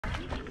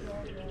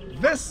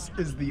This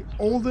is the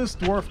oldest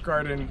dwarf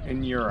garden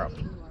in Europe.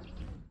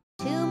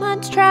 2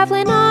 months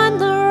traveling on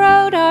the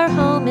road, our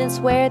home is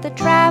where the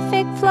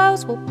traffic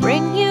flows. We'll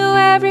bring you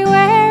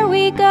everywhere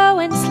we go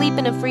and sleep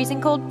in a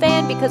freezing cold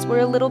van because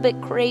we're a little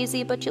bit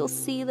crazy, but you'll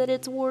see that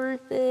it's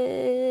worth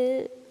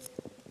it.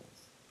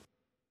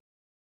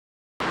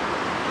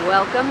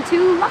 Welcome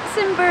to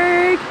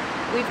Luxembourg.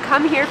 We've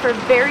come here for a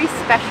very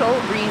special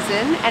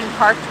reason and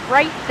parked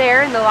right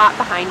there in the lot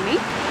behind me.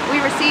 We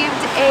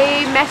received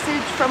a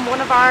message from one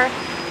of our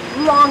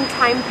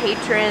longtime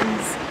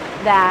patrons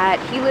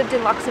that he lived in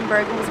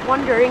Luxembourg and was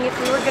wondering if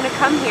we were going to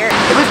come here.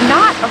 It was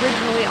not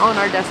originally on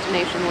our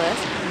destination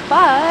list,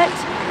 but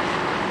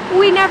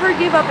we never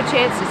give up a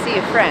chance to see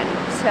a friend.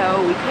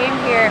 So we came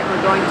here and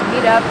we're going to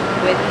meet up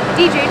with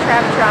DJ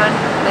Patron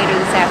later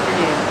this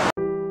afternoon.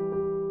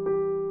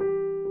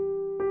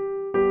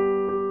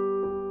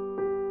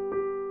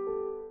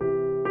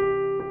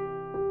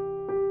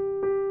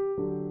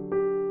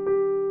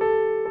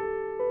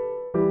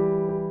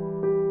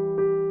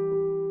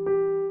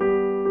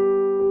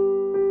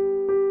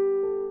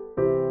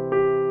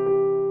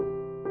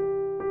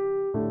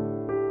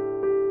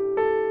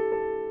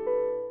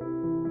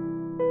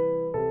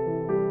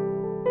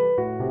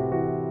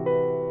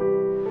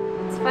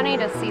 Funny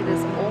to see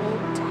this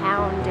old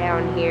town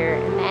down here,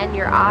 and then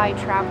your eye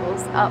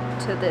travels up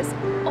to this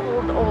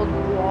old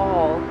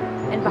wall,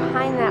 and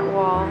behind that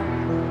wall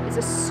is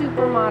a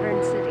super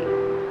modern city.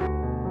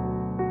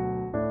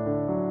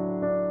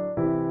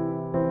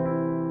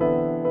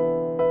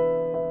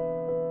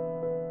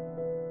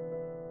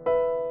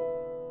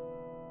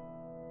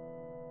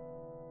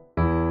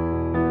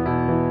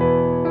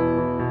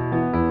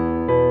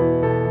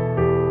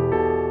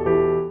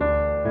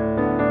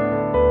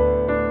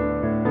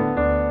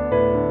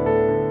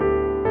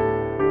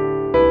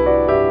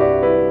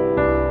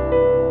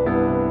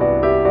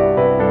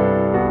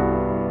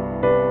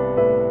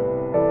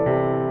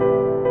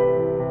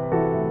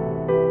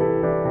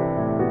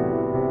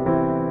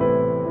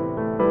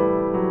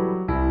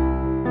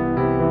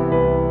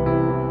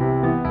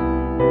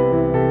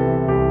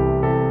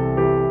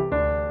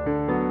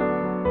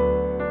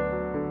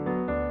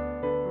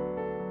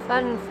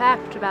 Fun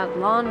fact about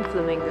lawn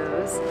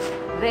flamingos,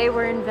 they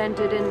were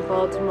invented in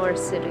Baltimore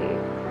City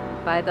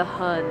by the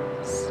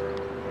Huns,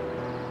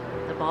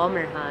 the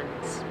Balmer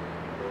Huns,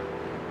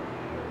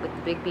 with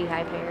the big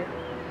beehive hair,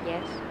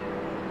 yes.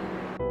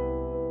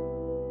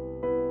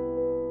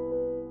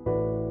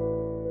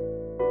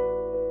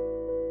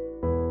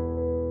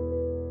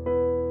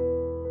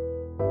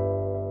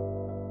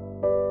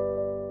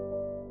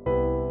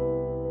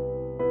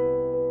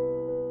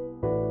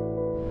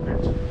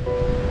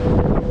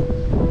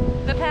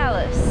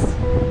 Palace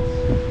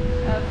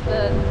of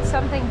the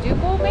something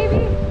ducal,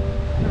 maybe?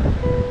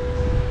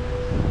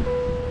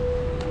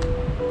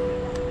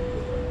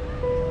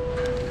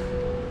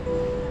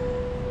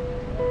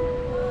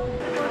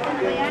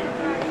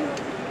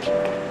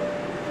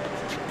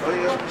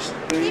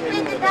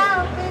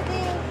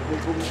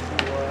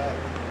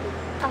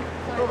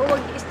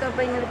 Huwag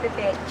istorba yung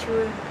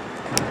nagpe-picture.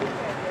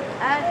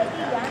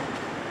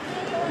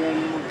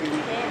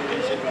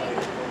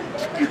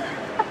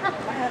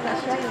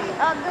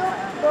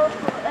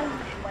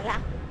 Wala.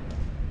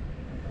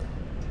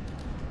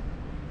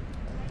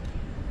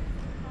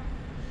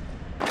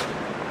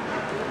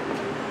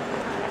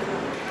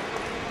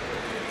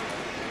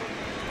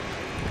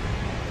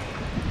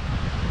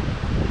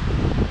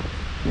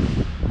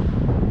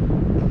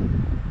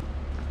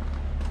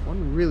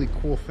 One really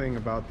cool thing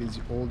about these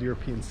old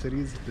European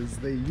cities is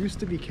they used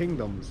to be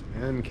kingdoms,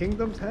 and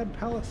kingdoms had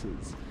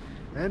palaces.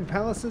 And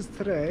palaces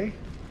today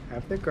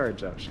have their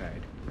guards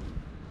outside.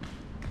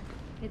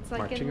 It's like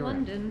Marching in around.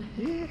 London.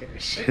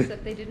 Yes.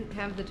 Except they didn't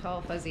have the tall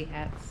fuzzy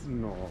hats.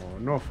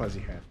 No fuzzy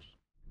hats.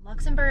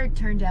 Luxembourg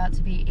turned out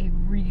to be a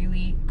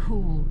really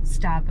cool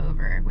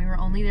stopover. We were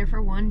only there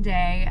for one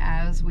day,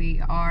 as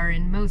we are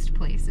in most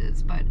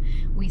places, but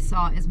we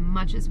saw as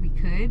much as we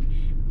could,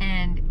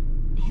 and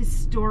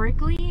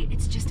historically,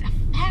 it's just a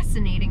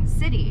fascinating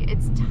city.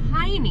 It's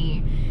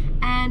tiny,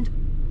 and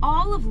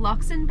all of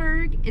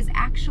Luxembourg is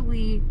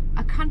actually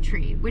a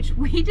country, which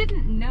we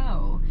didn't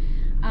know.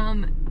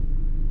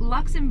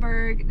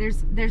 Luxembourg,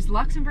 there's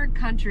Luxembourg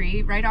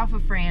country right off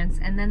of France,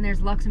 and then there's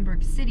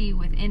Luxembourg city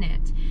within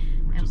it.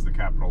 Which is the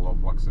capital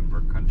of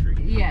Luxembourg country.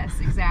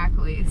 Yes,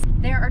 exactly.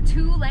 There are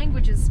 2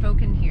 languages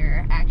spoken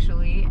here,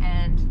 actually,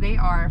 and they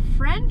are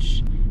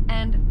French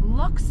and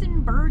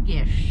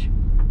Luxembourgish,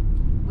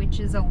 which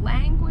is a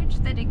language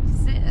that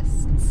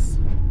exists,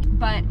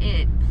 but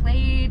it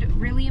played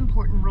really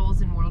important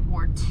roles in World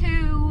War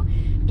II.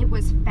 It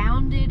was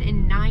founded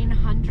in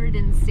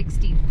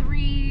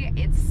 963.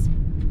 It's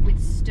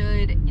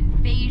withstood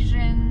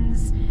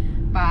invasions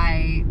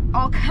by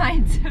all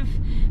kinds of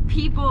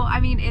people. I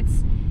mean,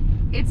 it's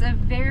a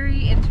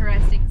very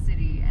interesting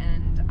city,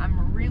 and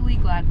I'm really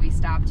glad we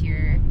stopped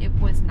here. It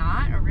was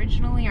not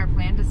originally our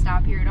plan to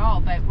stop here at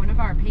all, but one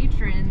of our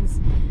patrons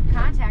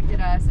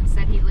contacted us and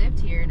said he lived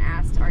here and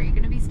asked, are you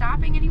going to be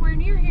stopping anywhere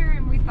near here?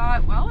 And we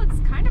thought, well, it's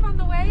kind of on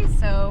the way,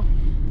 so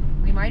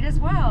might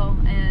as well.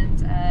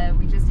 And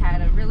we just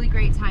had a really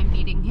great time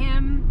meeting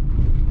him,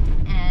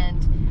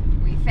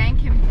 and we thank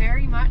him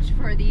very much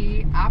for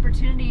the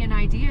opportunity and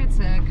idea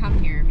to come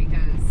here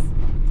because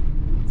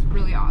it's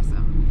really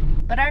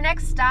awesome. But our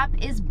next stop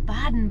is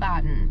Baden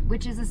Baden,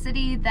 which is a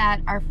city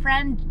that our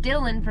friend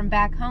Dylan from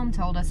back home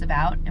told us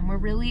about, and we're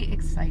really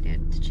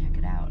excited to check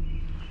it out.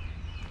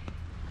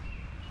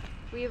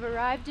 We have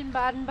arrived in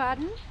Baden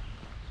Baden.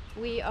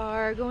 We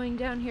are going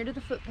down here to the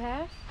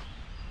footpath.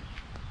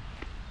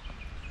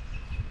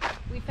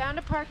 We found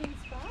a parking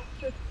spot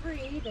for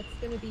free that's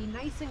going to be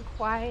nice and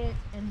quiet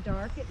and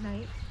dark at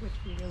night, which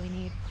we really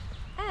need.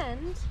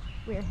 And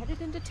we're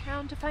headed into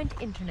town to find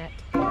internet.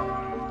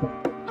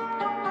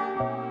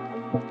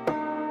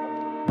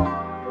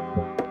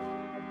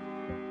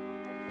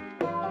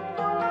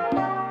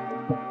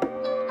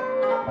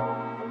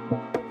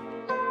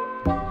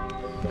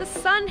 The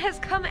sun has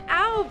come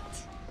out!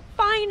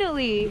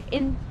 Finally!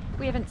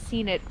 We haven't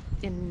seen it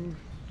in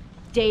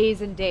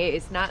days and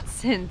days, not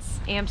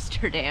since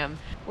Amsterdam.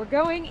 We're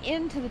going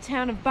into the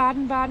town of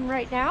Baden Baden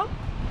right now.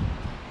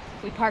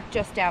 We parked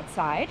just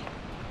outside,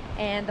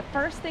 and the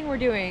first thing we're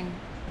doing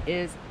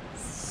is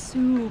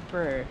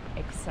super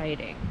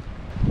exciting.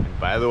 And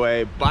by the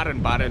way,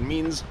 Baden Baden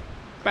means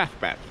bath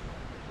bath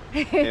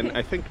in,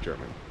 I think,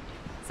 German.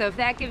 So if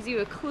that gives you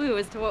a clue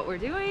as to what we're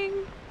doing,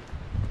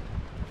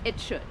 it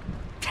should.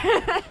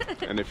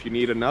 And if you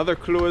need another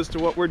clue as to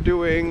what we're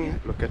doing,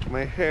 look at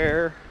my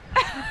hair.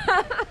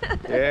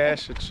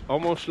 Yes, it's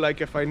almost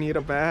like if I need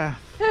a bath.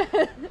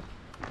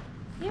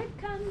 Here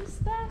comes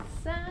the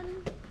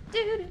sun.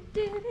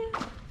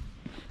 Doo-doo-doo-doo.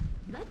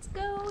 Let's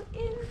go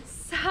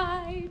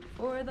inside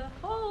for the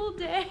whole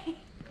day.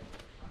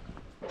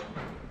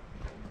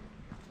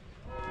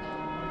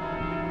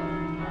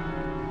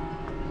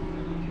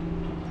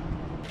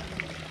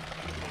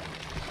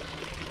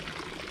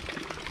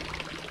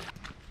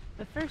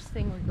 The first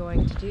thing we're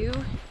going to do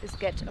is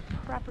get a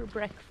proper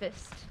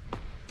breakfast,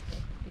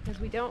 because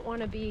we don't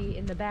want to be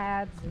in the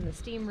baths and the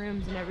steam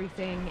rooms and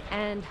everything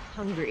and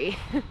hungry.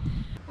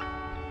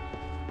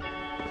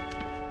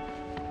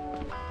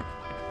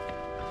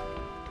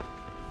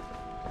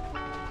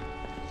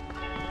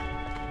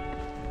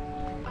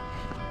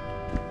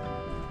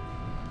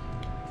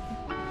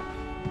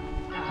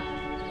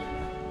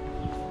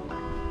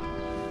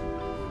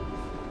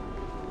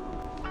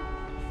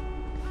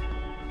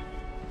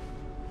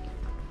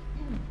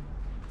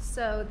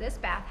 So this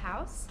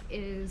bathhouse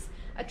is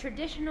a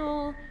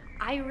traditional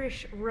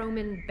Irish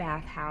Roman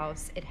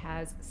bathhouse. It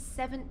has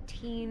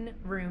 17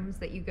 rooms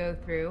that you go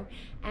through,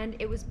 and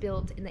it was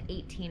built in the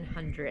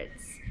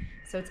 1800s.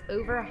 So it's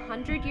over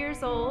 100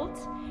 years old,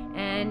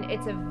 and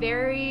it's a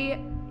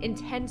very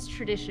intense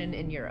tradition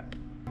in Europe.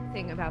 The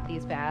thing about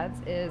these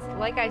baths is,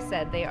 like I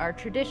said, they are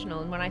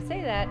traditional, and when I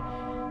say that,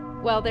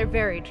 well, they're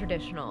very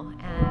traditional,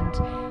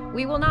 and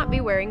we will not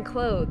be wearing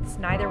clothes,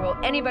 neither will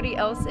anybody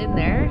else in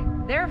there.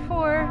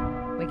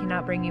 Therefore, we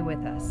cannot bring you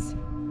with us.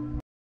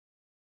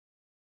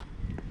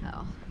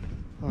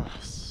 Oh,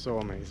 so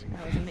amazing.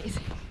 That was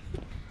amazing.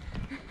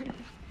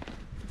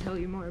 I'll tell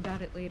you more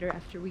about it later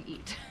after we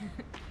eat.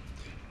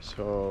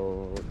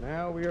 So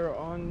now we are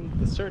on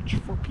the search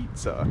for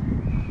pizza,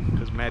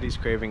 because Maddie's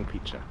craving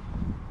pizza.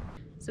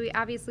 So we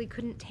obviously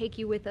couldn't take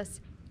you with us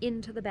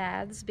into the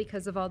baths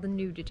because of all the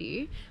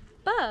nudity,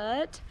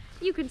 but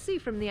you can see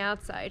from the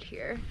outside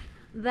here,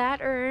 that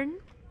urn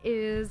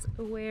is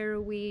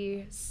where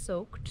we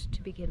soaked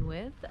to begin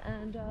with,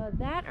 and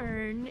that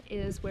urn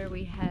is where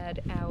we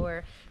had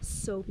our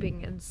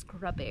soaping and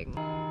scrubbing.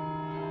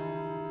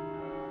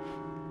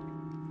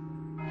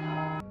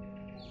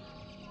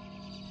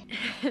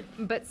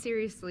 But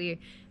seriously,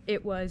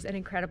 it was an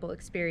incredible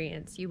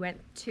experience. You went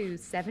to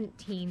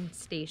 17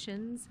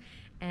 stations,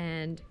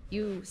 and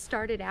you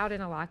started out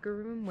in a locker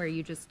room where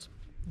you just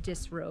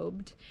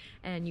disrobed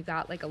and you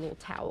got like a little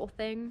towel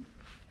thing.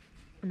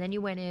 And then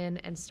you went in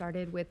and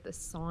started with the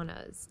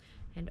saunas,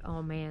 and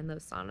oh man,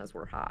 those saunas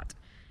were hot.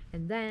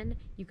 And then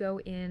you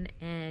go in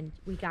and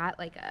we got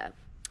like a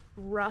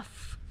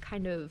rough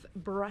kind of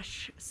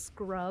brush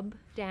scrub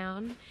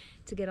down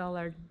to get all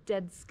our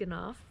dead skin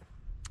off.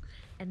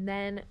 And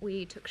then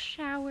we took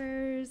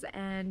showers,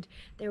 and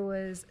there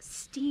was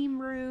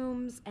steam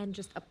rooms and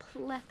just a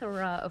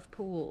plethora of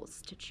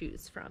pools to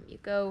choose from. You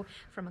go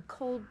from a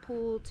cold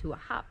pool to a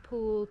hot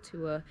pool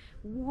to a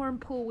warm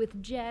pool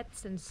with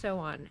jets and so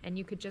on. And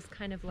you could just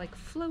kind of like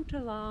float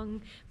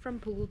along from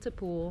pool to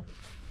pool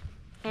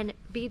and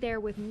be there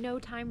with no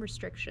time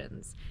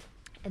restrictions.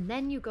 And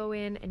then you go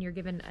in and you're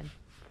given a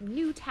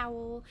new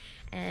towel,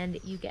 and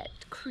you get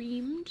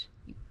creamed.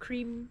 You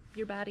cream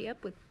your body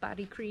up with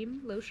body cream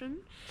lotion,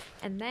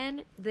 and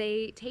then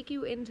they take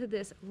you into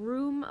this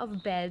room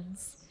of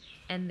beds,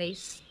 and they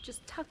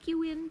just tuck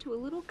you into a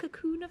little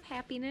cocoon of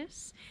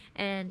happiness,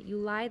 and you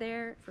lie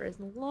there for as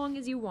long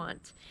as you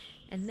want.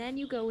 And then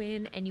you go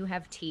in and you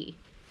have tea.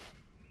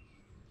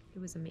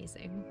 It was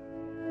amazing.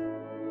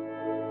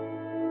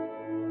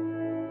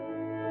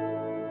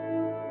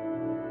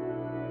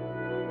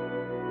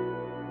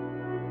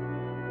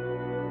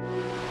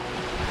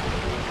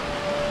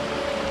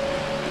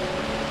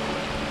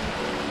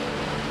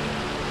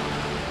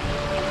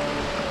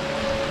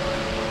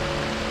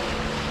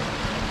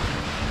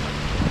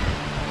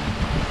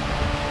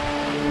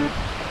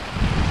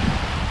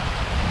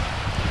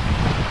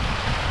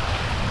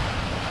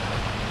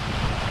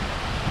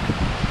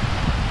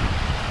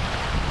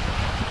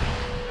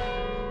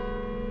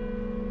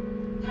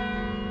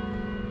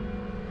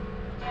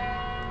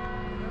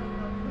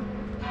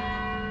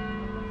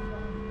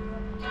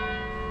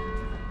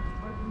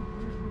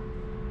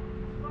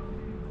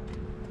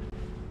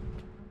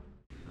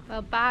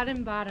 Well,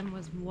 Baden Baden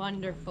was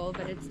wonderful,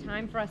 but it's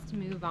time for us to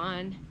move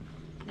on.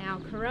 Now,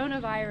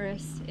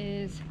 coronavirus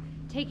is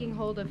taking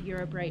hold of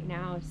Europe right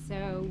now,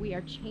 so we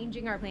are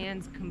changing our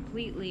plans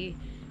completely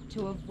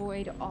to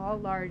avoid all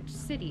large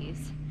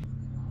cities.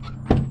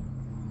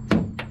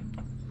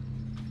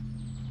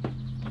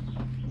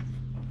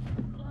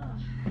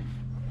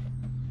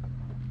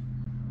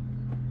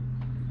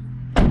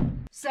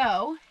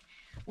 So,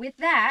 with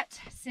that,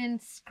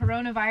 since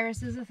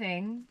coronavirus is a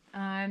thing,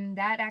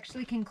 that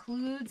actually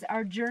concludes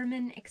our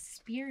German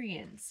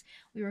experience.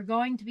 We were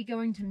going to be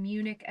going to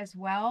Munich as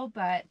well,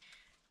 but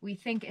we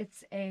think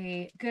it's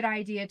a good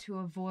idea to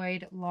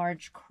avoid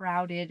large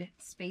crowded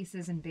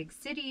spaces in big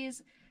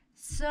cities.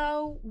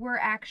 So we're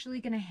actually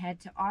going to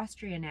head to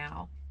Austria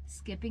now,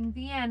 skipping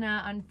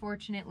Vienna,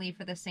 unfortunately,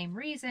 for the same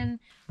reason,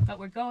 but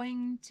we're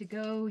going to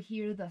go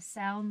hear the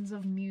sounds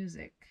of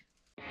music.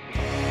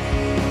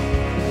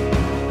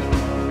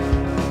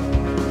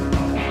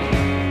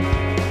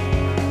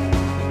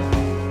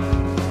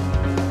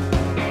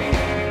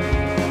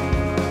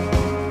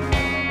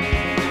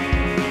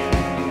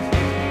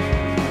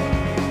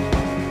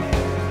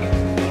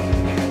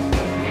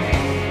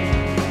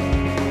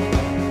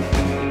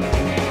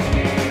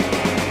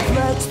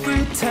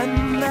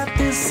 Pretend that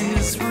this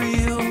is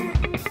real.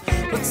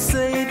 Let's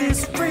say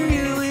this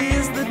really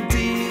is the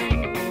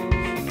deal.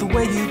 The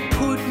way you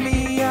put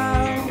me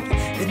out,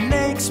 it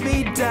makes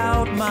me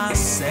doubt my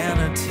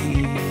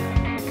sanity. You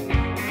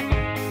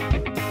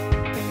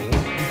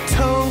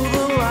toe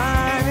the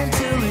line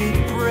until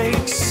it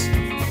breaks.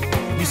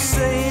 You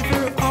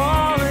savor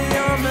all of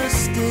your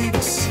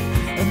mistakes,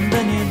 and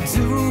then you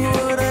do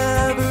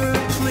whatever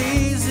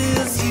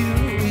pleases you.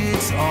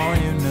 It's all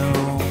you know.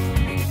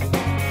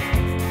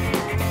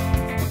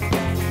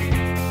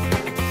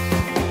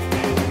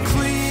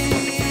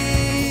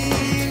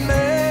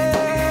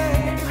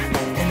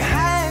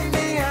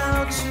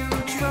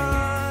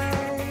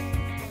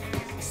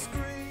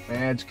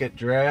 Let's get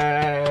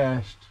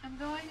dressed. I'm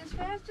going as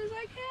fast as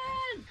I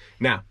can.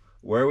 Now,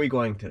 where are we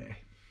going today?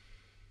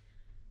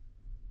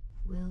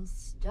 We'll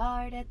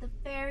start at the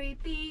very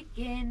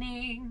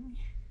beginning.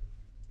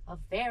 A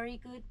very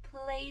good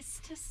place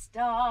to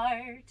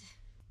start.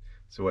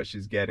 So what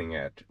she's getting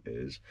at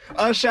is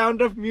a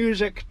Sound of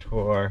Music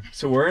tour.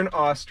 So we're in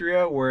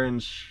Austria. We're in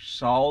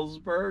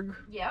Salzburg.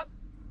 Yep.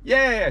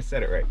 Yay, I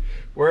said it right.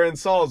 We're in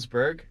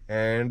Salzburg,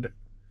 and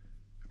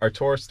our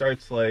tour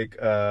starts like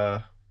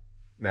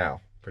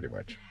now, pretty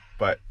much.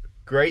 But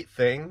great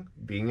thing,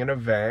 being in a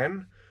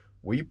van,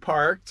 we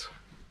parked,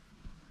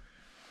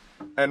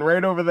 and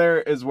right over there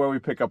is where we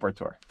pick up our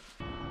tour.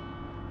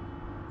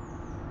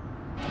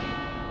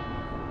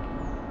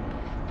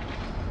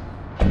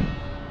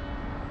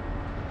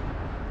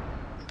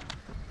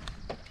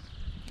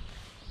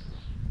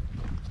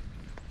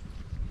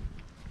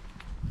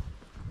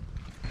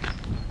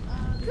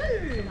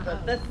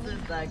 This is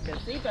the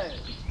gazebo.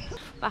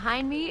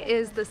 Behind me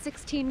is the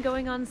 16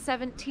 going on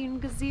 17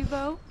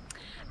 gazebo,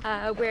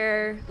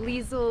 where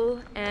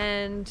Liesl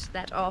and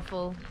that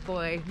awful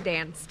boy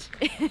danced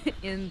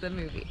in the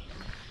movie.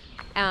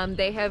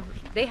 They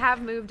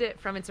have moved it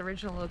from its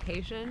original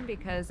location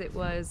because it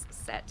was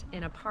set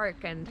in a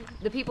park, and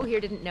the people here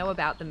didn't know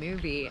about the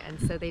movie, and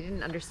so they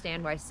didn't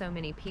understand why so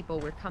many people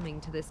were coming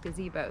to this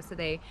gazebo. So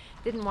they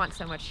didn't want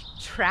so much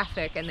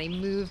traffic, and they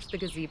moved the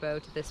gazebo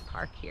to this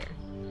park here.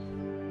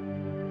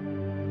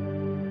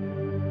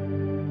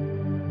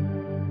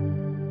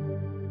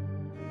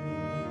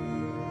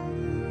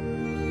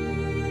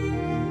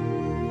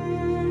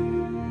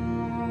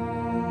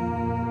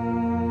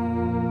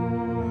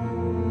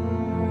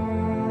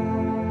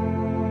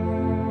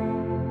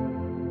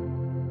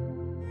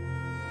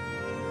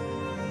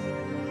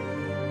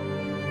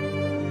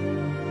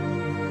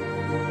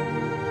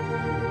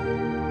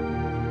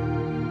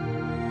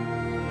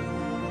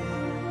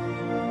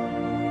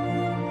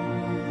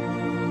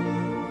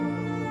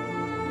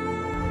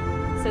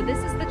 So this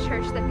is the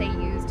church that they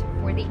used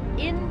for the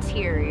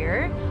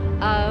interior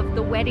of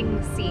the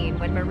wedding scene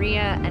when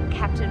Maria and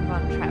Captain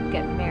Von Trapp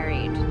get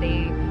married.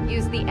 They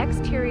used the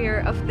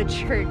exterior of the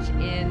church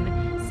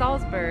in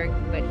Salzburg,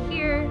 but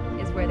here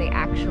is where they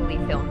actually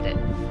filmed it.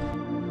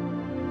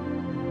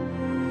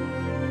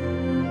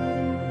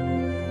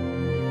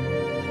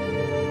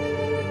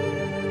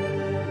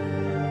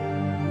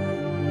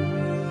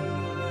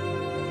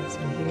 So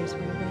here's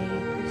where they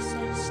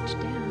processed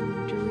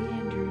down Julie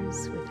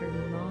Andrews with her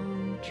long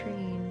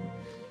train,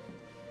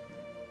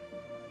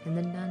 and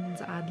the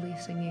nuns oddly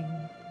singing,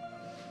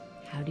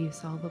 "How do you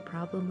solve a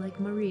problem like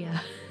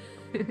Maria?"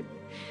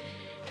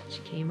 She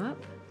came up,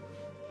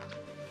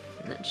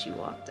 and then she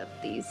walked up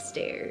these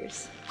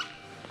stairs.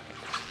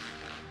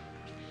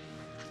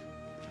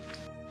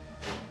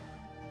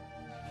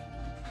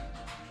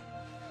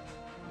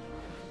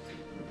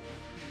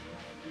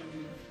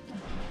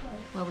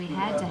 Well, we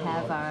had to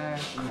have our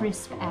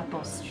crisp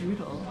apple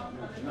strudel.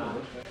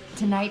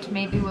 Tonight,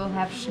 maybe we'll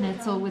have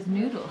schnitzel with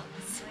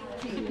noodles.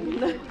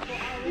 It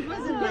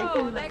wasn't like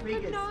No, that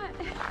could not.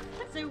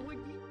 So would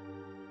you...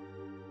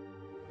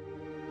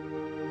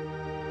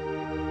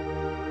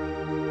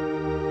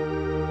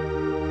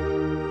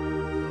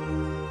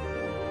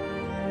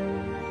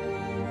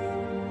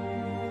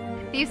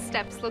 These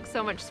steps look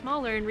so much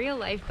smaller in real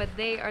life, but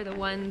they are the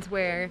ones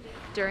where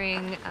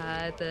during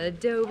the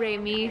Do Re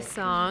Mi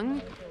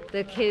song,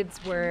 the kids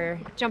were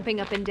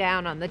jumping up and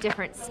down on the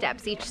different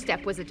steps. Each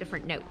step was a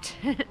different note.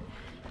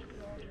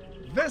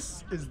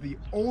 This is the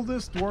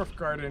oldest dwarf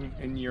garden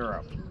in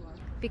Europe.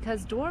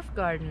 Because dwarf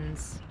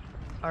gardens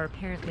are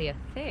apparently a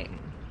thing.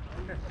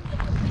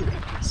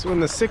 So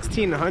in the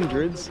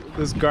 1600s,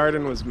 this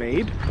garden was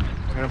made.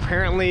 And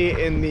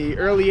apparently in the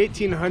early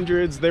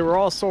 1800s, they were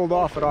all sold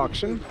off at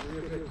auction.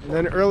 And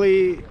then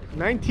early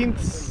 19th,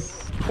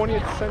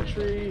 20th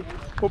century,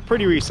 well,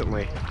 pretty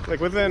recently, like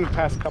within the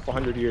past couple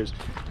hundred years,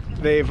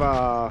 they've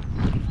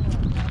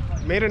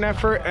made an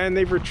effort and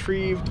they've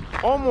retrieved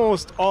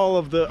almost all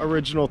of the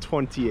original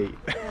 28.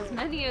 As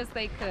many as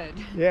they could.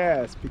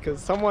 Yes, because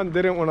someone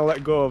didn't want to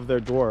let go of their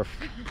dwarf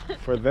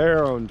for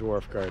their own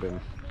dwarf garden.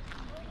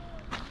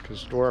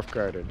 Because dwarf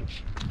gardens.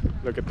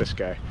 Look at this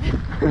guy.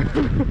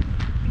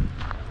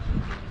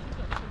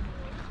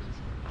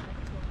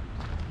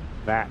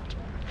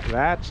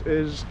 That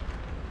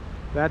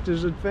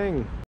is a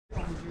thing.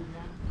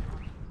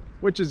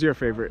 Which is your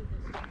favorite?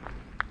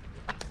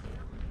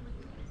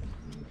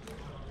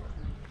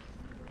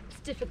 It's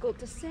difficult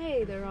to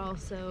say. They're all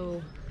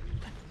so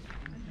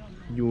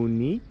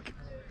unique.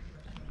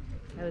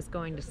 I was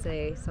going to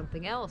say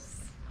something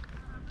else,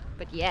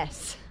 but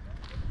yes.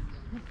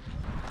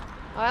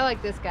 Oh, I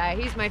like this guy.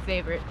 He's my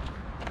favorite.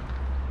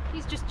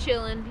 He's just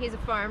chilling. He's a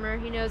farmer.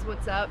 He knows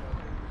what's up.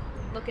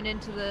 Looking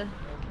into the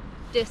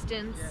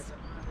distance,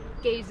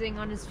 gazing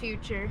on his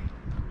future.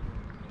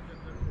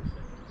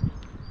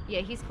 Yeah,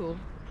 he's cool.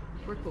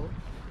 We're cool.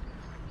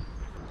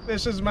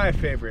 This is my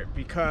favorite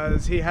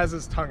because he has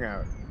his tongue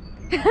out.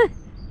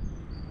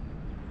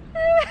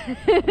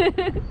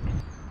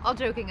 All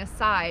joking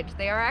aside,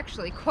 they are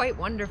actually quite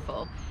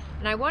wonderful.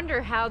 And I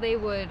wonder how they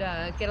would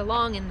get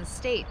along in the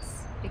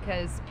States,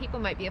 because people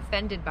might be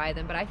offended by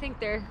them, but I think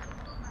they're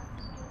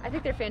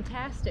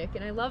fantastic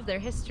and I love their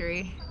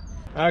history.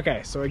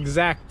 Okay, so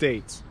exact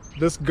dates.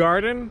 This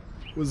garden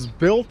was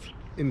built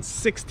in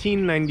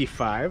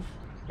 1695.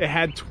 It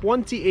had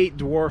 28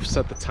 dwarfs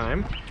at the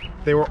time.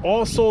 They were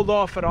all sold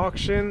off at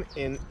auction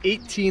in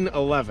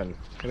 1811.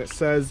 And it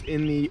says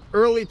in the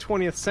early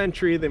 20th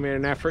century, they made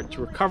an effort to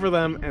recover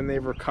them, and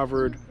they've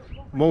recovered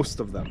most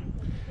of them.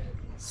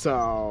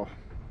 So,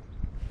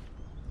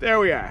 there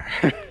we are,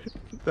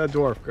 the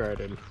dwarf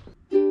garden.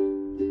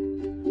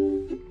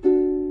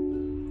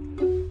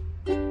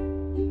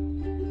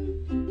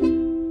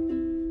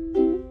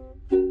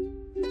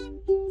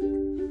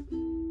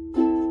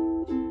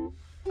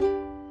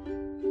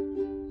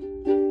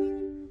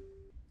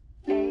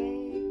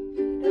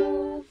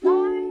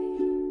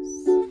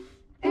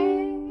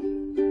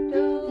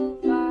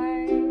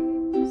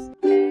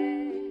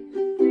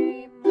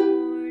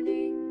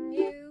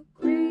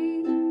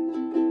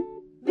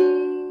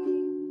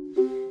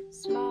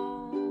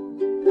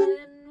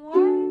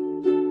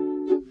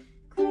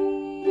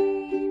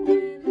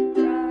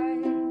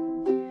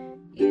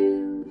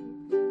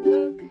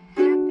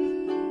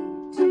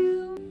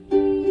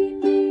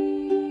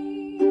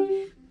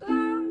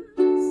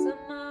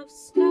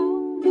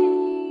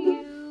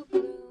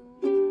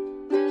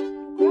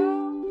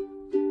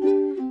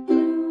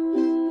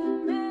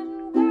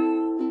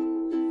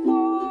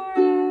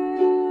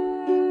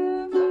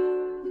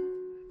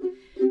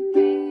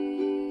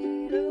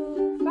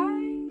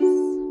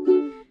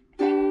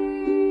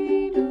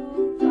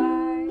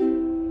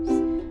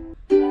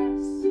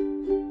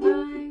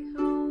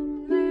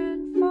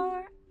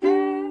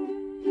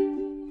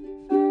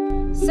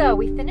 So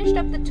we finished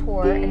up the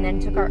tour and then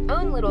took our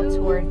own little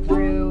tour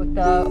through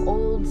the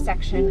old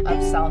section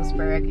of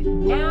Salzburg.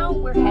 Now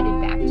we're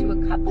headed back to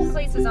a couple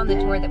places on the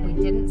tour that we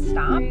didn't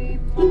stop,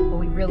 but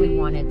we really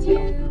wanted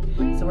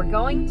to. So we're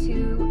going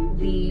to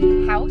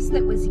the house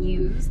that was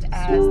used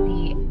as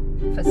the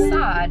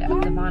facade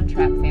of the Von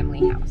Trapp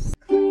family house.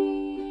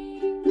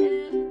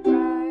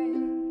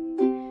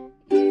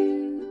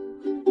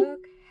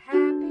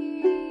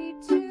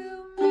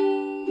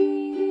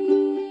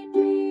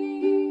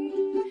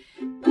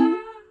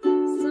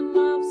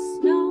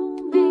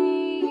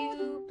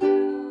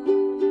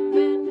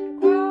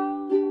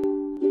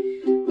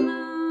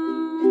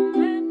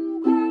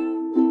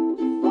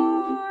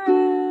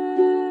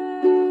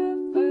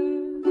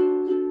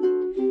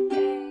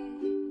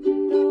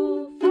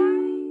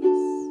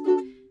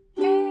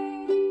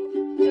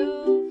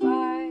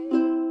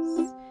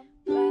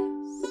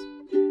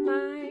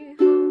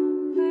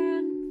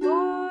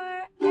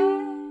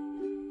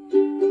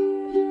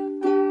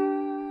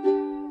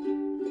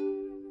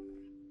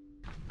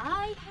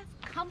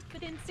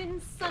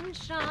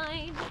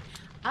 Sunshine.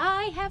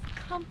 I have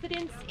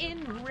confidence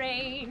in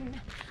rain.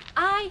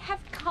 I have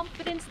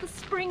confidence the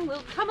spring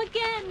will come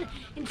again.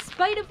 In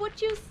spite of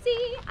what you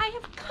see, I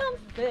have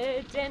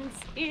confidence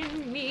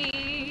in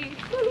me.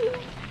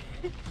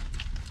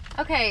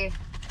 Okay,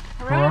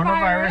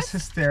 Coronavirus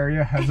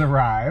hysteria has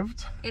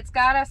arrived. It's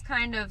got us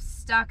kind of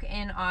stuck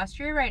in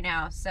Austria right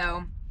now,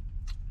 so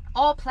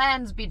all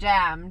plans be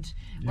damned.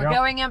 We're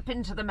going up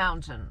into the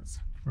mountains.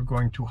 We're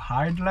going to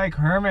hide like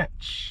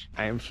hermits.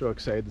 I am so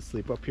excited to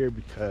sleep up here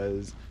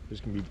because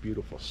there's gonna be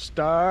beautiful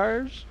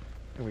stars,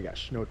 and we got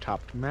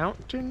snow-topped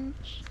mountains.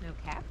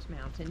 Snow-capped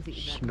mountains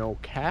even.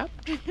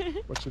 Snow-capped?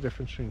 What's the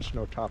difference between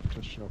snow-topped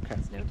and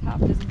snow-capped?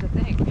 Snow-topped isn't a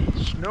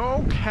thing.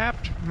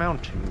 Snow-capped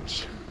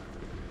mountains.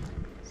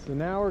 So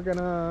now we're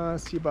gonna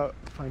see about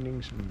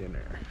finding some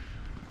dinner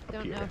up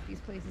Don't here. know if these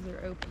places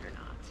are open or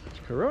not.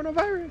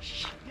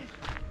 Coronavirus.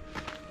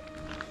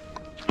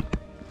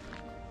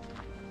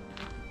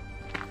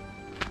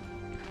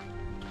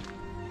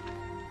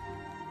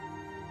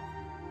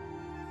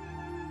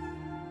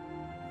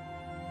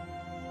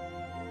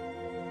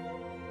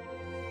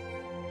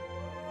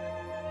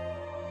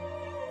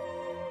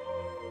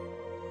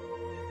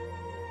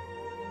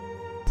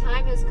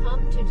 Time has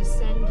come to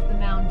descend the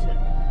mountain.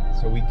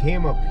 So we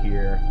came up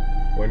here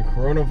when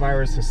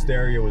coronavirus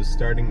hysteria was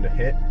starting to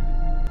hit.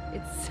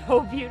 It's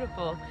so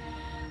beautiful.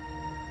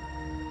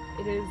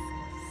 It is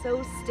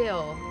so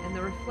still, and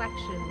the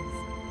reflections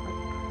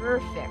are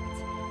perfect.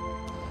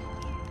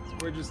 So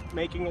we're just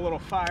making a little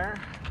fire,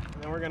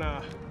 and then we're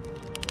gonna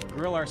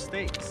grill our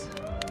steaks.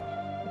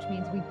 Which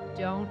means we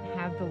don't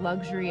have the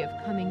luxury of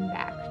coming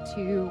back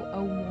to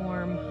a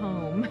warm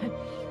home.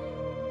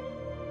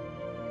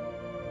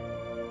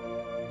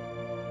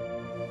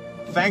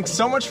 Thanks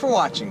so much for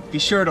watching. Be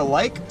sure to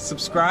like,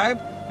 subscribe,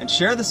 and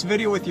share this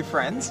video with your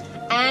friends.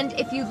 And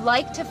if you'd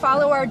like to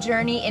follow our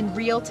journey in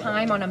real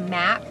time on a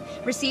map,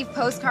 receive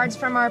postcards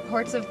from our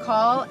ports of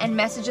call, and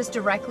message us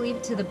directly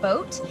to the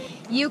boat,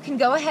 you can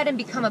go ahead and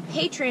become a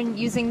patron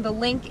using the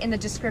link in the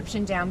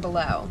description down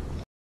below.